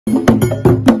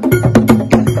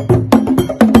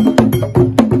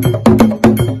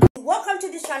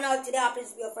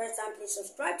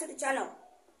subscribe to the channel,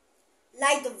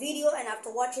 like the video, and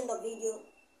after watching the video,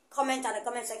 comment at the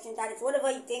comment section. That is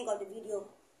whatever you think of the video,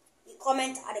 you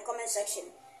comment at the comment section.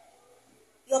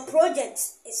 Your project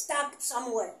is stuck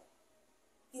somewhere.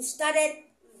 You started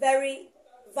very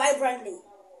vibrantly,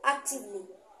 actively.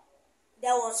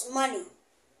 There was money,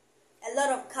 a lot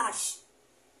of cash,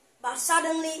 but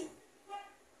suddenly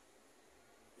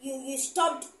you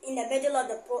stopped in the middle of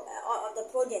the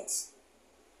project.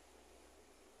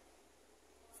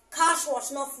 Cash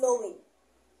was not flowing.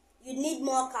 You need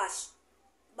more cash,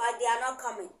 but they are not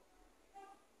coming.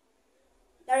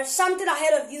 There is something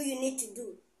ahead of you need to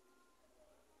do,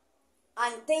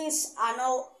 and things are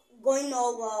not going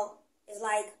all well. It's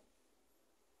like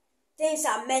things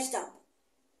are messed up.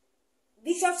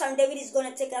 Bishop Saam David is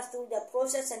going to take us through the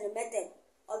process and the method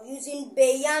of using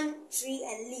banyan tree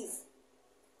and leaf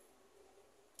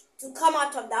to come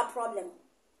out of that problem,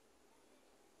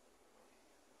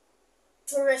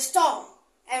 to restore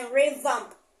and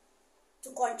revamp,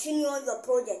 to continue your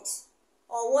project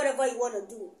or whatever you want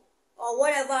to do or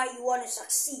whatever you want to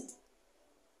succeed.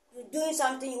 You're doing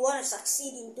something, you want to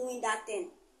succeed in doing that thing.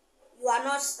 You are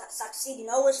not succeeding,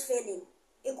 always failing.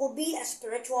 It could be a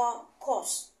spiritual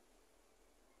course.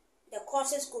 The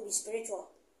courses could be spiritual.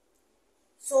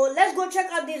 So let's go check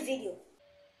out this video.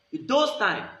 In those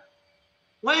times,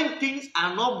 when things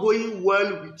are not going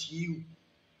well with you,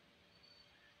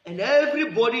 and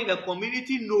everybody in the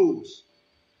community knows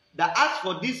that as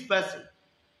for this person,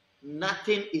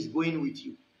 nothing is going with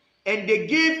you. And they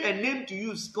gave a name to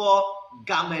you called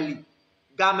Gameli.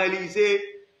 Gameli is a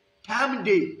time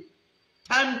day.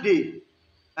 Time day.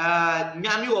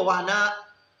 Nyami wawana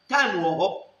time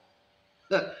wo.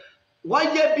 Why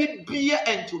you be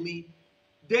and to me?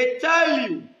 They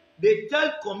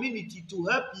tell community to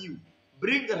help you.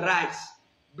 Bring rice,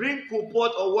 bring coupon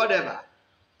or whatever.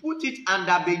 Put it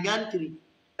under banyan tree.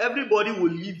 Everybody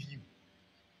will leave you.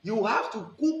 You have to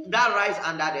cook that rice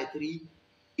under the tree.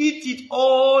 Eat it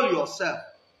all yourself.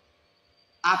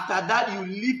 After that, you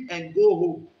leave and go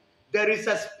home. There is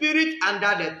a spirit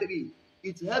under the tree.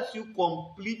 It helps you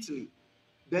completely.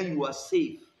 Then you are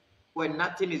safe when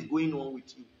nothing is going on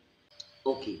with you.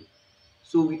 Okay,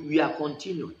 so we are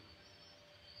continuing.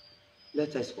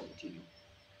 Let us continue.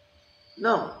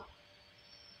 Now,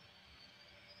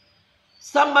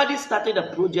 somebody started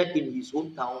a project in his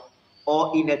hometown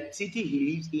or in a city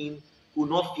he lives in, could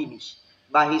not finish.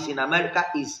 But he's in America,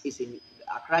 is in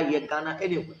Accra, here, Ghana,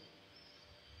 anywhere.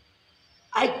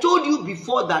 I told you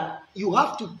before that you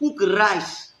have to cook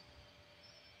rice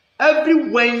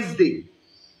every Wednesday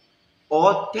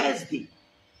or Thursday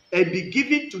and be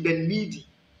given to the needy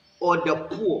or the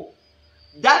poor.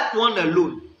 That one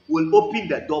alone will open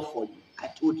the door for you. I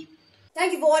told you.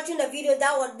 Thank you for watching the video.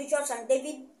 That was Bishop Saam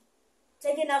David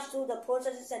taking us through the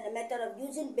processes and the method of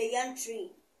using banyan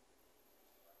tree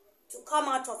to come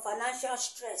out of financial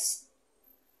stress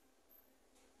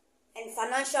and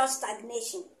financial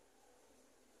stagnation.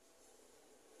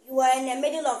 You were in the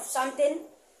middle of something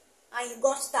and you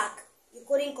got stuck. You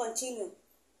couldn't continue.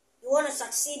 You want to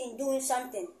succeed in doing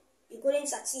something. You couldn't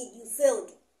succeed. You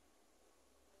failed.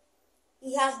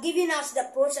 He has given us the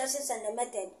processes and the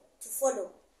method to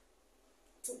follow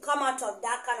to come out of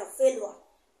that kind of failure,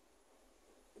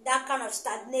 that kind of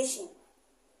stagnation.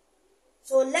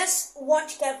 So let's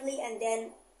watch carefully and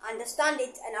then understand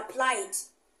it and apply it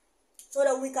so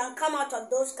that we can come out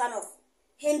of those kind of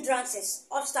hindrances,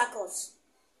 obstacles,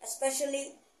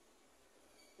 especially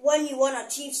when you want to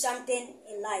achieve something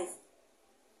in life.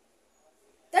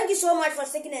 Thank you so much for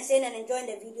sticking and saying and enjoying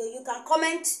the video. You can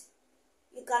comment.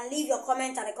 You can leave your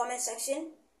comment at the comment section.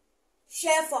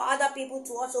 Share for other people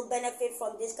to also benefit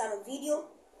from this kind of video.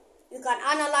 You can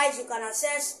analyze, you can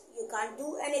assess, you can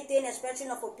do anything,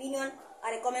 expression of opinion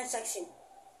at the comment section.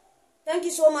 Thank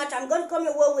you so much. I'm going to come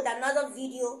your way with another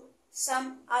video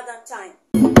some other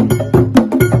time.